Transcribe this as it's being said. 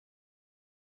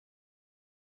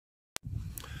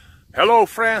Hello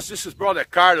friends, this is Brother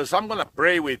Carlos. I'm going to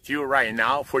pray with you right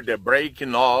now for the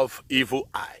breaking of evil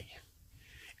eye,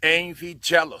 envy,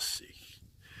 jealousy,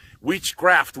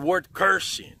 witchcraft, word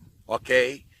cursing,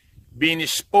 okay, being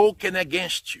spoken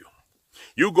against you.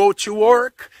 You go to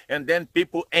work and then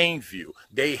people envy you,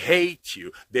 they hate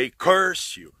you, they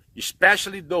curse you,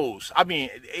 especially those,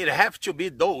 it have to be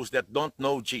those that don't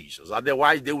know Jesus,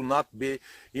 otherwise they will not be,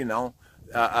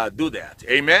 do that.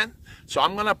 Amen. So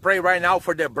I'm going to pray right now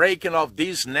for the breaking of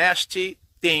these nasty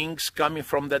things coming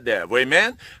from the devil.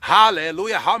 Amen.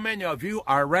 Hallelujah. How many of you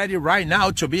are ready right now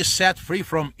to be set free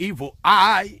from evil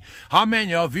eye? How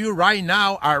many of you right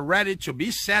now are ready to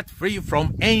be set free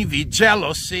from envy,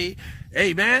 jealousy?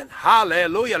 Amen.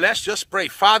 Hallelujah. Let's just pray.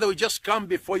 Father, we just come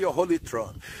before your holy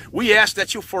throne. We ask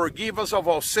that you forgive us of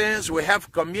all sins we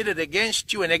have committed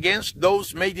against you and against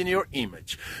those made in your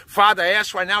image. Father, I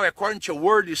ask right now, according to your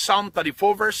word in Psalm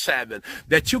 34 verse 7,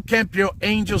 that you camp your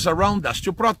angels around us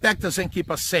to protect us and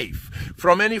keep us safe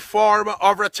from any form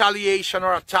of retaliation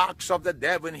or attacks of the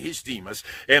devil and his demons.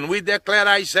 And we declare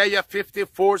Isaiah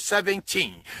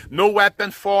 54:17, no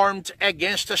weapon formed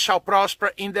against us shall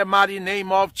prosper in the mighty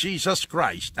name of Jesus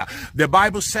Christ. The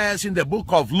Bible says in the book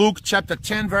of Luke chapter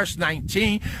 10 verse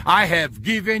 19, I have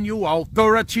given you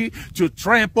authority to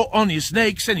trample on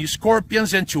snakes and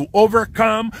scorpions and to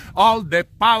overcome all the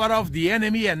power of the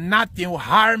enemy, and nothing will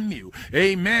harm you.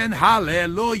 Amen.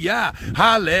 Hallelujah.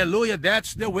 Hallelujah.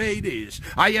 That's the way it is.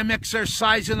 I am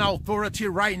exercising authority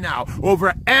right now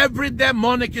over every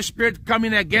demonic spirit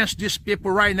coming against these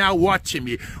people right now watching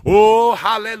me. Oh,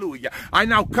 hallelujah. I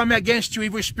now come against you,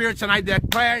 evil spirits, and I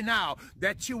declare now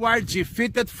that you are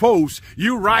defeated foes.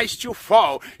 You rise to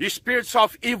fall. Spirits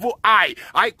of evil eye,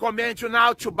 I command you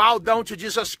now to bow down to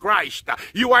Jesus Christ.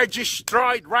 You are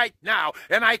destroyed right now,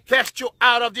 and I cast you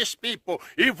out of these people.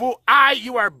 Evil eye,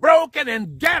 you are broken,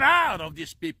 and get out of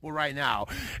these people right now.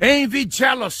 Envy,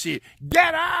 jealousy,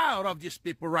 get out of these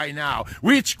people right now.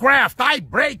 Witchcraft, I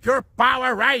break your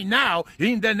power right now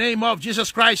in the name of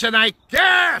Jesus Christ, and I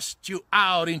cast you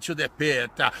out into the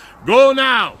pit. Go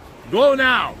now. Go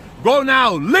now. Go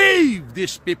now. Leave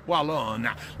these people alone.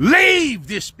 Leave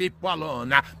these people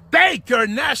alone. Take your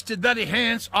nasty, dirty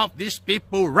hands off these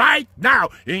people right now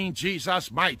in Jesus'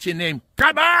 mighty name.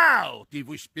 Come out,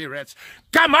 evil spirits.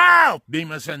 Come out,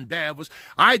 demons and devils.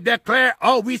 I declare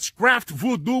all witchcraft,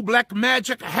 voodoo, black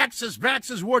magic, hexes,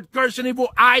 vexes, word cursing, evil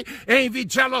eye, envy,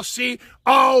 jealousy,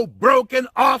 all broken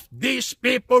off these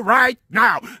people right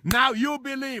now. Now, you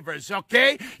believers,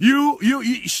 okay? You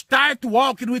start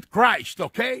walking with Christ,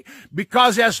 okay?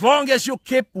 Because as long as you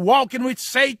keep walking with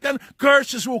Satan,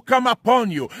 curses will come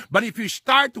upon you. But if you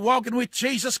start walking with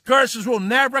Jesus, curses will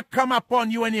never come upon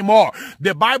you anymore.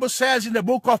 The Bible says in the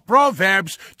book of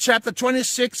Proverbs, chapter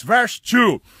 26, verse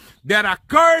 2, that a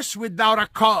curse without a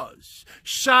cause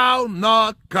shall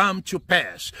not come to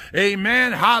pass.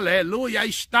 Amen.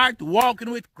 Hallelujah. Start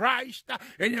walking with Christ,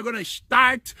 and you're going to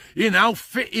start,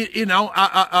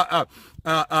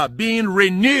 being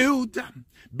renewed,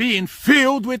 being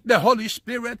filled with the Holy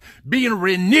Spirit, being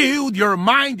renewed. Your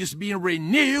mind is being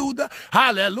renewed.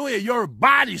 Hallelujah. Your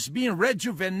body is being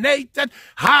rejuvenated.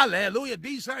 Hallelujah.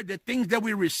 These are the things that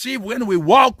we receive when we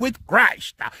walk with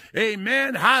Christ.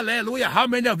 Amen. Hallelujah. How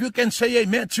many of you can say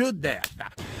amen to that?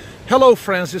 Hello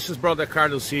friends, this is Brother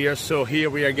Carlos here. So here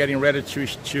we are getting ready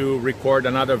to record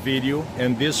another video.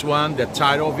 And this one, the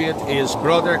title of it is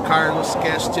Brother Carlos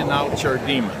Casting Out Your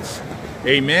Demons.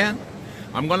 Amen.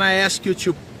 I'm going to ask you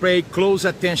to pay close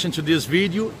attention to this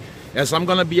video as I'm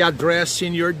going to be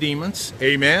addressing your demons.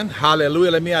 Amen.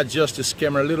 Hallelujah. Let me adjust this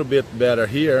camera a little bit better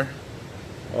here.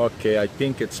 Okay, I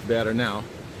think it's better now.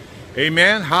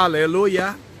 Amen.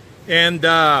 Hallelujah. And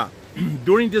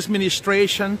during this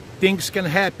ministration, things can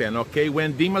happen, okay?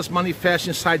 When demons manifest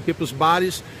inside people's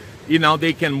bodies,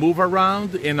 they can move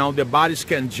around, the bodies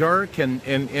can jerk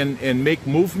and make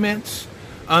movements.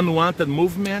 Unwanted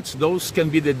movements, those can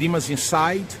be the demons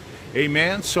inside.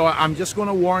 Amen. So I'm just going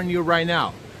to warn you right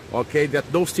now, okay,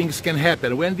 that those things can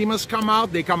happen. When demons come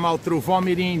out, they come out through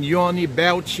vomiting, yawning,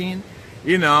 belching,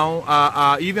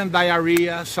 even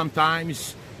diarrhea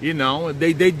sometimes,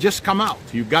 they just come out.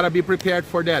 You got to be prepared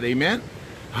for that. Amen.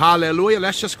 Hallelujah.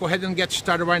 Let's just go ahead and get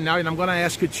started right now, and I'm going to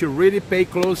ask you to really pay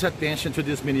close attention to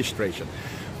this ministration.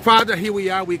 Father, here we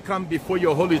are. We come before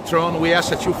your holy throne. We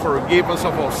ask that you forgive us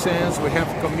of all sins we have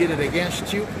committed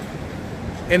against you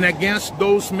and against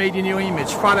those made in your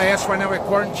image. Father, I ask right now,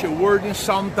 according to your word in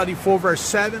Psalm 34 verse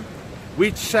 7,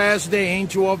 which says, the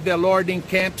angel of the Lord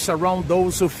encamps around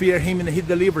those who fear him, and he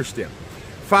delivers them.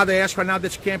 Father, I ask right now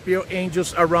that you camp your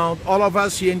angels around all of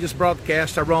us here in this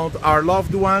broadcast, around our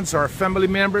loved ones, our family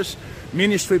members,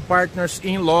 ministry partners,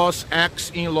 in-laws,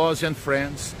 ex-in-laws, and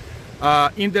friends.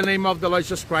 In the name of the Lord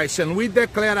Jesus Christ. And we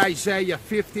declare Isaiah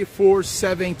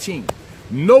 54:17.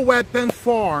 No weapon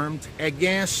formed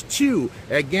against you,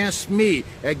 against me,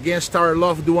 against our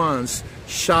loved ones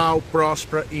shall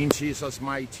prosper in Jesus'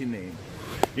 mighty name.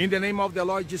 In the name of the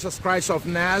Lord Jesus Christ of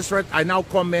Nazareth, I now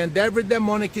command every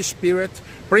demonic spirit,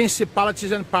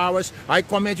 principalities and powers, I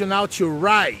command you now to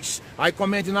rise. I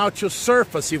command you now to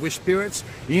surface, evil spirits.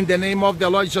 In the name of the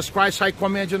Lord Jesus Christ, I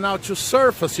command you now to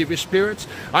surface, evil spirits.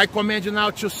 I command you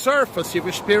now to surface,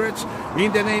 evil spirits.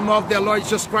 In the name of the Lord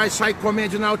Jesus Christ, I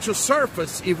command you now to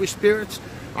surface, evil spirits.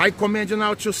 I command you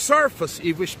now to surface,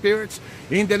 evil spirits.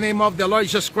 In the name of the Lord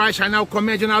Jesus Christ, I now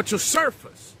command you now to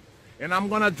surface. And I'm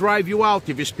going to drive you out,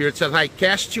 evil spirits. As I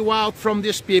cast you out from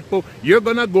these people, you're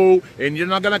going to go and you're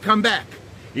not going to come back.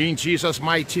 In Jesus'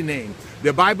 mighty name.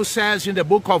 The Bible says in the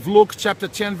book of Luke chapter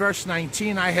 10 verse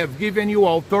 19, I have given you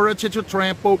authority to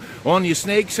trample on the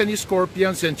snakes and the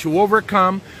scorpions and to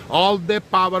overcome all the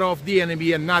power of the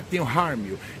enemy and nothing harm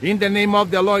you. In the name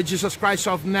of the Lord Jesus Christ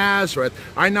of Nazareth,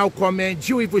 I now command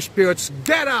you, evil spirits,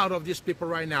 get out of these people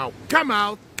right now. Come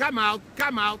out, come out,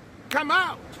 come out, come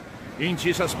out. In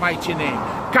Jesus' mighty name.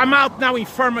 Come out now,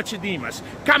 infirmity demons.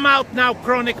 Come out now,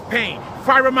 chronic pain,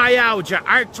 fibromyalgia,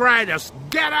 arthritis.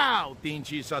 Get out in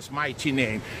Jesus' mighty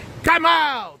name. Come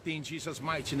out in Jesus'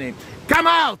 mighty name. Come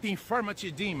out, infirmity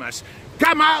demons.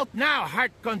 Come out now,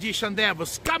 heart condition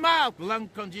devils. Come out, lung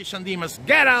condition demons.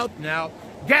 Get out now.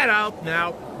 Get out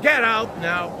now. Get out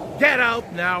now. Get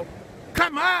out now.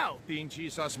 Come out in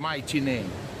Jesus' mighty name.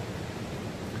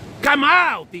 Come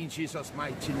out in Jesus'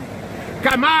 mighty name.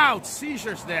 Come out,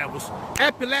 seizures devils,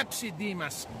 epilepsy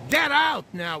demons. Get out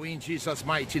now in Jesus'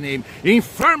 mighty name.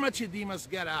 Infirmity demons,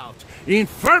 get out.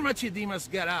 Infirmity demons,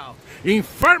 get out.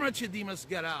 Infirmity demons,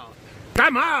 get out.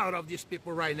 Come out of these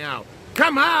people right now.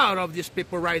 Come out of these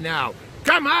people right now.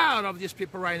 Come out of these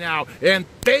people right now and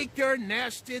take your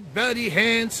nasty, dirty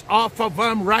hands off of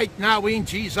them right now in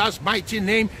Jesus' mighty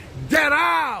name. Get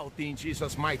out in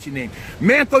Jesus' mighty name.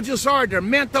 Mental disorder,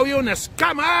 mental illness,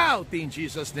 come out in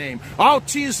Jesus' name.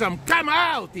 Autism, come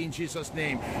out in Jesus'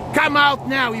 name. Come out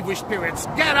now, evil spirits.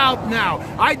 Get out now.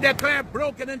 I declare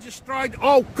broken and destroyed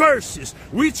all curses,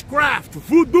 witchcraft,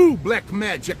 voodoo, black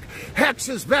magic,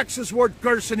 hexes, vexes, word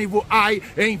curse, and evil eye,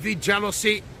 envy,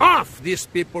 jealousy, off these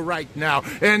people right now.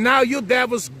 And now you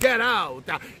devils, get out.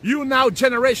 You now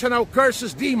generational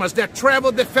curses, demons that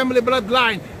travel the family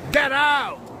bloodline, get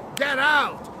out. Get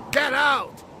out, get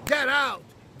out, get out,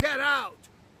 get out.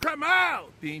 Come out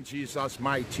in Jesus'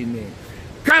 mighty name.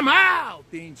 Come out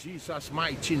in Jesus'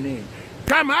 mighty name.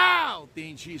 Come out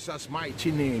in Jesus'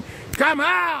 mighty name. Come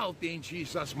out in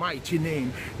Jesus' mighty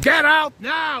name. Get out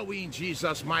now in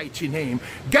Jesus' mighty name.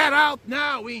 Get out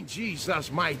now in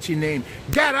Jesus' mighty name.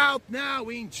 Get out now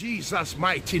in Jesus'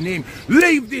 mighty name.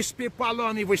 Leave these people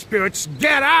alone, evil spirits.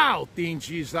 Get out in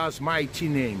Jesus' mighty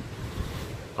name.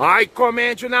 I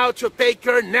command you now to take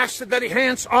your nasty dirty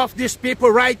hands off these people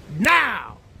right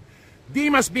now.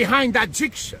 Demons behind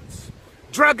addictions,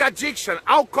 drug addiction,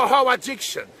 alcohol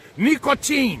addiction,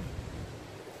 nicotine,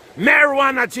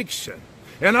 marijuana addiction,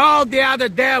 and all the other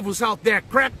devils out there,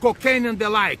 crack cocaine and the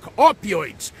like,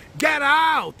 opioids. Get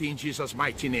out in Jesus'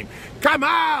 mighty name. Come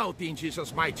out in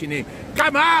Jesus' mighty name.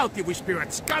 Come out, evil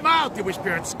spirits. Come out, evil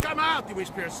spirits. Come out, evil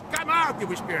spirits. Come out,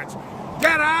 evil spirits.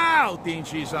 Get out in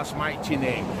Jesus' mighty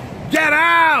name. Get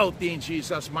out in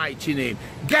Jesus' mighty name.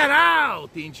 Get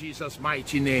out in Jesus'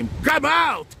 mighty name. Come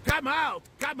out, come out,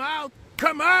 come out,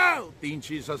 come out in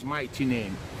Jesus' mighty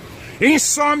name.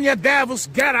 Insomnia devils,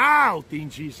 get out in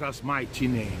Jesus' mighty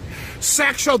name.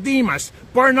 Sexual demons,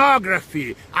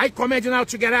 pornography, I command you now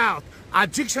to get out.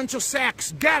 Addiction to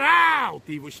sex, get out,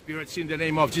 evil spirits, in the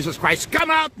name of Jesus Christ.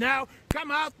 Come out now, come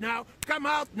out now, come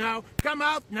out now, come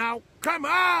out now, come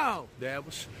out,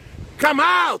 devils. Come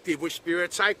out, evil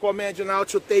spirits. I command you now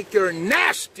to take your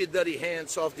nasty, dirty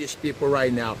hands off these people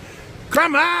right now.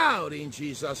 Come out in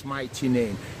Jesus' mighty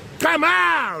name. Come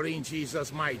out in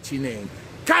Jesus' mighty name.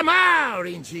 Come out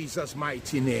in Jesus'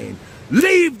 mighty name.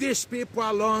 Leave these people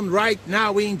alone right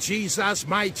now in Jesus'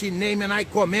 mighty name. And I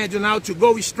command you now to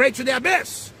go straight to the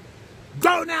abyss.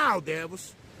 Go now,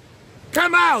 devils.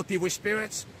 Come out, evil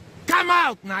spirits. Come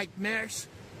out, nightmares.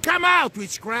 Come out,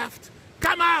 witchcraft.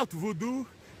 Come out, voodoo.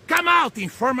 Come out,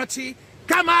 infirmity.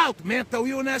 Come out, mental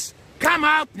illness. Come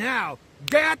out now.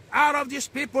 Get out of these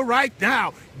people right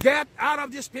now. Get out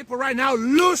of these people right now.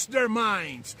 Lose their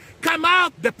minds. Come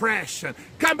out, depression.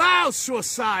 Come out,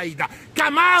 suicide.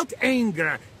 Come out,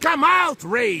 anger. Come out,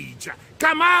 rage.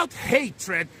 Come out,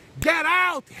 hatred. Get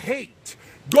out, hate.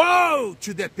 Go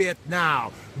to the pit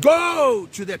now. Go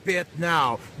to the pit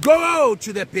now. Go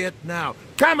to the pit now.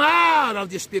 Come out of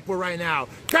these people right now.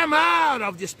 Come out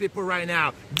of these people right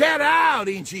now. Get out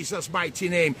in Jesus' mighty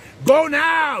name. Go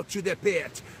now to the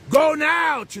pit. Go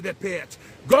now to the pit.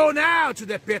 Go now to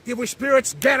the pit. Evil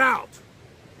spirits, get out.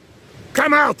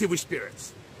 Come out, evil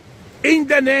spirits. In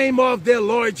the name of the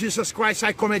Lord Jesus Christ,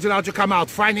 I command you now to come out.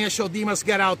 Financial demons,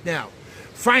 get out now.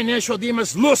 Financial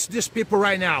demons, loose these people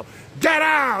right now. Get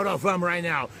out of them right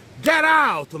now. Get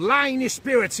out. Lying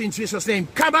spirits in Jesus' name,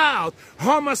 come out.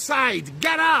 Homicide,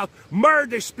 get out.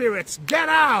 Murder spirits, get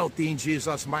out in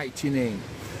Jesus' mighty name.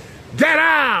 Get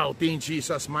out in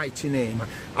Jesus' mighty name.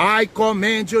 I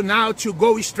command you now to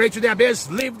go straight to the abyss.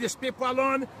 Leave these people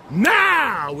alone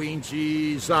now in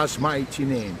Jesus' mighty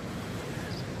name.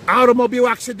 Automobile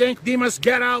accident, demons,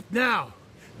 get out now.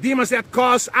 Demons that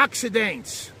cause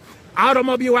accidents,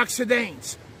 automobile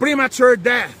accidents, premature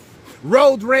death,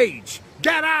 road rage,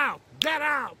 get out, get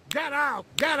out, get out,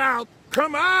 get out.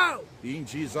 Come out in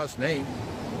Jesus' name.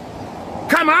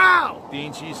 Come out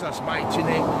in Jesus' mighty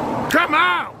name. Come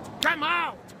out. Come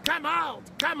out, come out,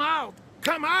 come out,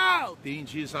 come out in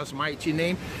Jesus' mighty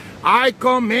name. I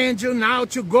command you now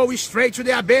to go straight to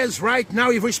the abyss right now,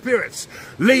 evil spirits.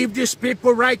 Leave these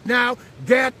people right now.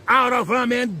 Get out of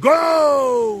them and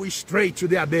go straight to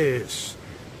the abyss.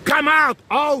 Come out,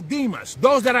 all demons,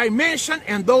 those that I mentioned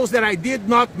and those that I did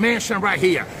not mention right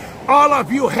here. All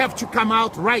of you have to come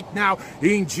out right now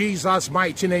in Jesus'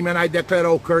 mighty name. And I declare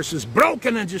all curses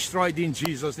broken and destroyed in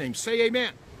Jesus' name. Say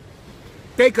amen.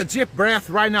 Take a deep breath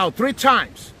right now, 3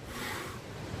 times.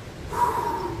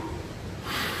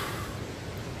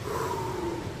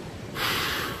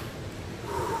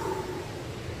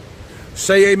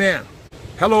 Say amen.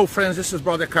 Hello friends, this is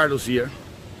Brother Carlos here.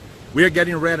 We are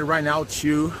getting ready right now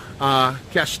to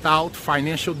cast out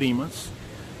financial demons.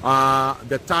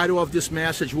 The title of this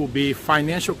message will be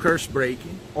Financial Curse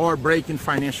Breaking, or Breaking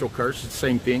Financial Curse, it's the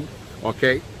same thing,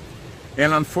 okay?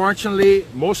 And unfortunately,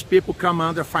 most people come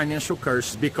under financial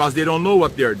curses because they don't know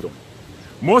what they're doing.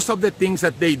 Most of the things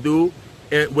that they do,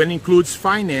 when it includes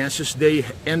finances, they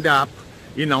end up,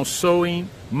 sowing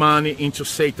money into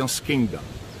Satan's kingdom.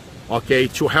 Okay,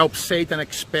 to help Satan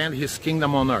expand his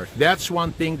kingdom on earth. That's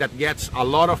one thing that gets a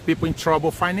lot of people in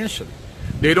trouble financially.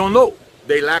 They don't know.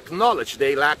 They lack knowledge.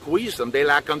 They lack wisdom. They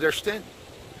lack understanding.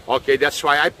 Okay, that's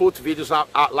why I put videos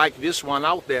out like this one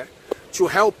out there to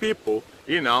help people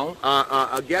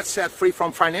get set free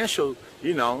from financial,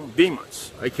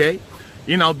 demons, okay?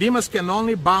 Demons can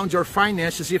only bound your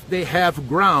finances if they have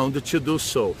ground to do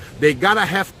so. They gotta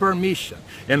have permission.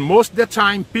 And most of the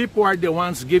time, people are the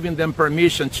ones giving them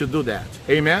permission to do that.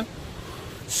 Amen?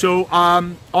 So,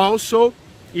 also,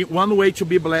 one way to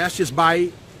be blessed is by,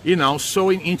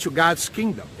 sowing into God's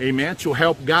kingdom. Amen? To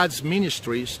help God's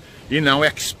ministries,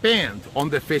 expand on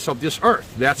the face of this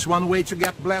earth. That's one way to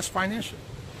get blessed financially.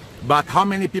 But how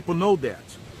many people know that?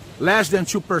 Less than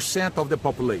 2% of the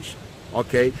population,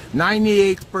 okay?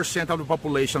 98% of the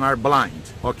population are blind,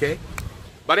 okay?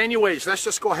 But anyways, let's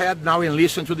just go ahead now and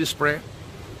listen to this prayer.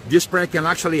 This prayer can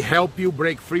actually help you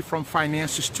break free from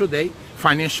finances today,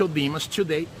 financial demons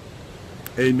today.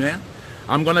 Amen.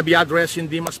 I'm going to be addressing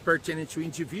demons pertaining to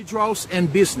individuals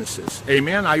and businesses.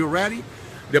 Amen. Are you ready?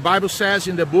 The Bible says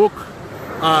in the book,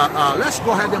 let's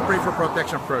go ahead and pray for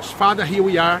protection first. Father, here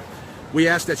we are. We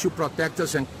ask that you protect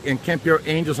us and encamp your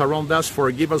angels around us,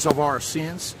 forgive us of our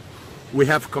sins we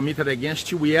have committed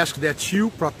against you. We ask that you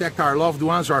protect our loved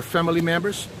ones, our family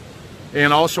members,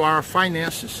 and also our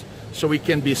finances, so we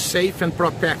can be safe and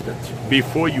protected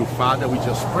before you, Father. We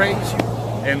just praise you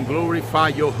and glorify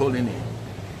your holy name.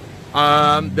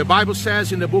 The Bible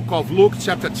says in the book of Luke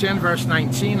chapter 10 verse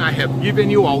 19, I have given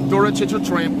you authority to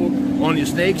trample on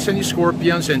snakes and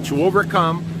scorpions and to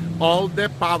overcome all the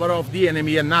power of the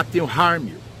enemy, and nothing harm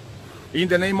you. In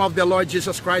the name of the Lord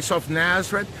Jesus Christ of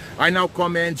Nazareth, I now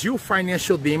command you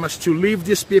financial demons to leave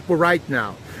these people right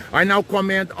now. I now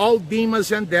command all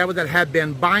demons and devils that have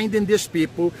been binding these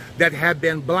people, that have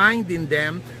been blinding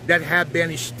them, that have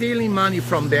been stealing money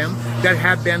from them, that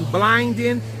have been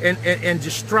blinding and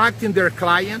distracting their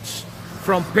clients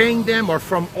from paying them or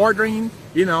from ordering,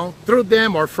 through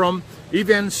them, or from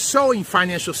even sowing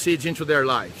financial seeds into their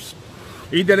lives.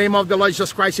 In the name of the Lord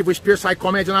Jesus Christ, evil spirits, I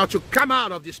command you now to come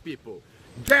out of these people.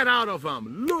 Get out of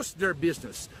them. Loose their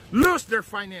business. Loose their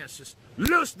finances.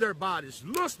 Loose their bodies.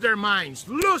 Loose their minds.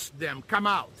 Loose them. Come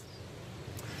out.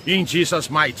 in Jesus'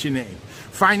 mighty name.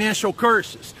 Financial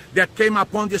curses that came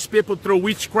upon these people through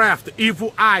witchcraft,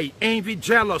 evil eye, envy,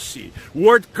 jealousy,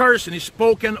 word cursing is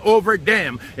spoken over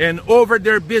them and over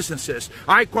their businesses.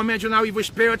 I command you now, evil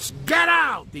spirits, get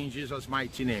out in Jesus'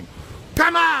 mighty name.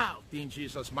 Come out in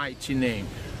Jesus' mighty name.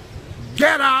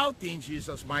 Get out in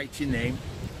Jesus' mighty name.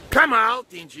 Come out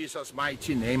in Jesus'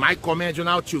 mighty name. I command you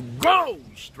now to go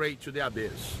straight to the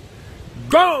abyss.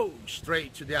 Go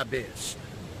straight to the abyss.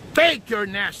 Take your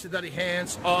nasty dirty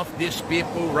hands off these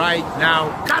people right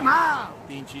now. Come out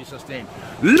in Jesus' name.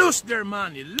 Lose their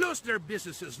money, lose their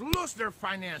businesses, lose their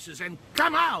finances, and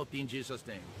come out in Jesus'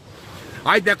 name.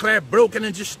 I declare broken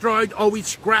and destroyed all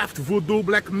witchcraft, voodoo,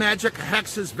 black magic,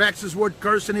 hexes, vexes, word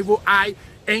curse, and evil eye,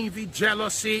 envy,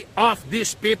 jealousy of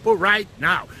these people right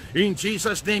now. In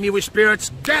Jesus' name, evil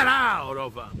spirits, get out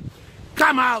of them.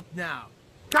 Come out now.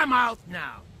 Come out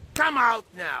now. Come out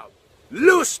now.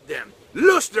 Loose them.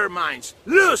 Loose their minds.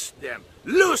 Loose them.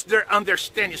 Loose their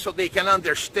understanding so they can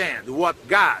understand what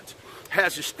God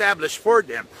has established for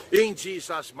them in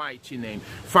Jesus' mighty name.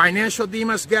 Financial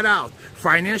demons, get out.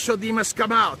 Financial demons,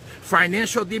 come out.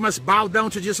 Financial demons, bow down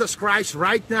to Jesus Christ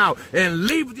right now and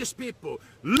leave these people.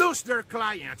 Lose their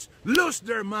clients, lose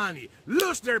their money,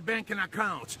 lose their banking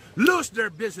accounts, lose their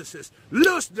businesses,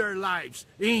 lose their lives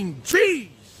in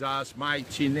Jesus'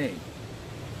 mighty name.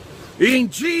 In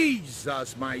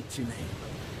Jesus' mighty name.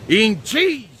 In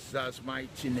Jesus'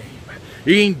 mighty name.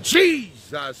 In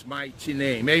Jesus' mighty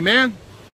name. Amen.